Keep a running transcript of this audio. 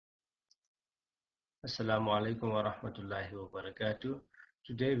Assalamu alaikum wa rahmatullahi wa barakatuh.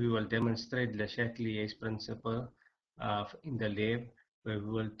 Today we will demonstrate the Chatelier's principle in the lab, where we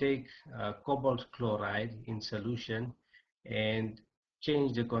will take cobalt chloride in solution and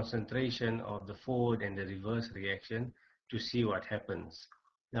change the concentration of the forward and the reverse reaction to see what happens.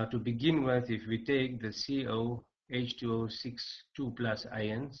 Now, to begin with, if we take the CO H2O6 2 plus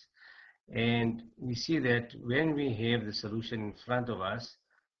ions, and we see that when we have the solution in front of us,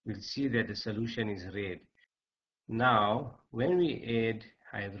 we'll see that the solution is red. Now, when we add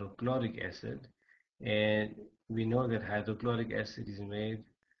hydrochloric acid, and we know that hydrochloric acid is made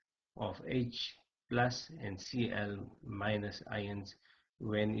of H plus and Cl minus ions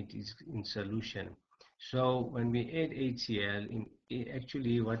when it is in solution. So when we add HCl,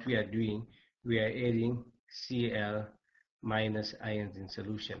 actually what we are doing, we are adding Cl minus ions in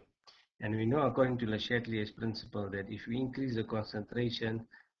solution. And we know, according to Le Chatelier's principle, that if we increase the concentration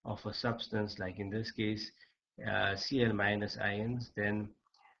of a substance, like in this case, Cl minus ions, then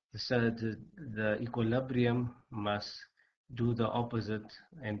the equilibrium must do the opposite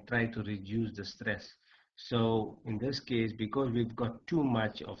and try to reduce the stress. So in this case, because we've got too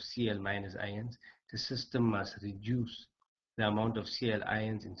much of Cl minus ions, the system must reduce the amount of Cl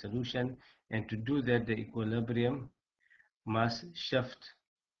ions in solution, and to do that, the equilibrium must shift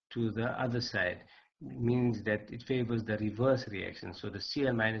to the other side. It means that it favors the reverse reaction. So the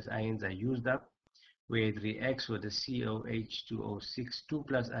Cl minus ions are used up, where it reacts with the COH2O6 2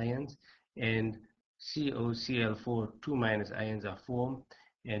 plus ions, and COCl4 2 minus ions are formed,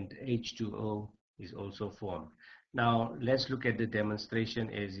 and H2O is also formed. Now let's look at the demonstration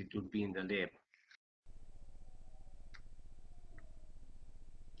as it would be in the lab.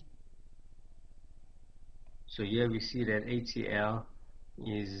 So here we see that HCl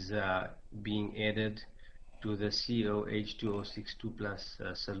is being added to the COH2O6 2 plus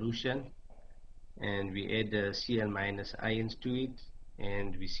solution, and we add the Cl minus ions to it,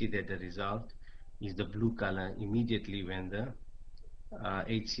 and we see that the result is the blue color immediately when the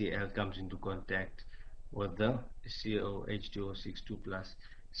HCl comes into contact with the COH2O6 2 plus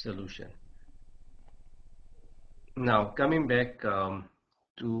solution. Now coming back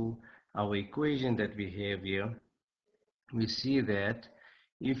to our equation that we have here, we see that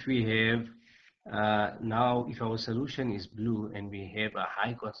if we have now if our solution is blue and we have a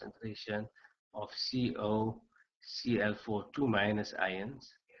high concentration of COCl4 2 minus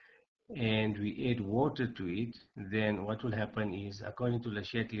ions, and we add water to it, then what will happen is, according to Le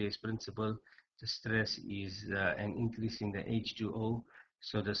Chatelier's principle, the stress is an increase in the H2O,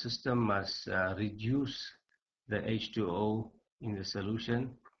 so the system must reduce the H2O in the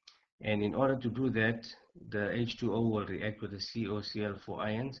solution, and in order to do that, the H2O will react with the COCl4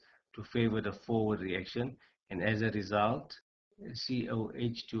 ions to favor the forward reaction, and as a result,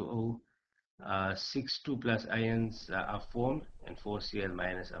 COH2O 6 2 plus ions are formed, and 4 Cl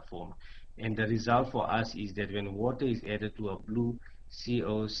minus are formed. And the result for us is that when water is added to a blue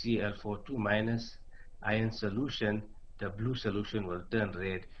COCl4 2 minus ion solution, the blue solution will turn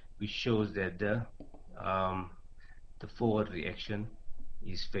red, which shows that the forward reaction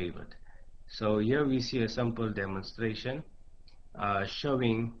is favored. So here we see a simple demonstration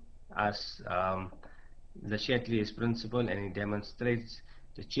showing us the Chatelier's principle, and it demonstrates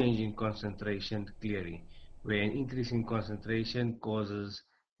the change in concentration clearly, where an increase in concentration causes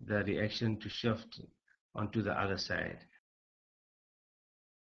the reaction to shift onto the other side.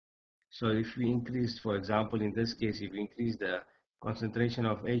 So if we increase, for example, in this case, if we increase the concentration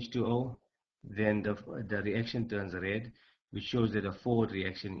of H2O, then the reaction turns red, which shows that the forward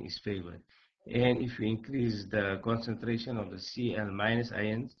reaction is favored. And if we increase the concentration of the Cl minus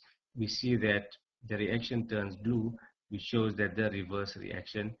ions, we see that the reaction turns blue, which shows that the reverse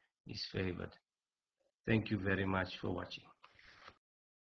reaction is favored. Thank you very much for watching.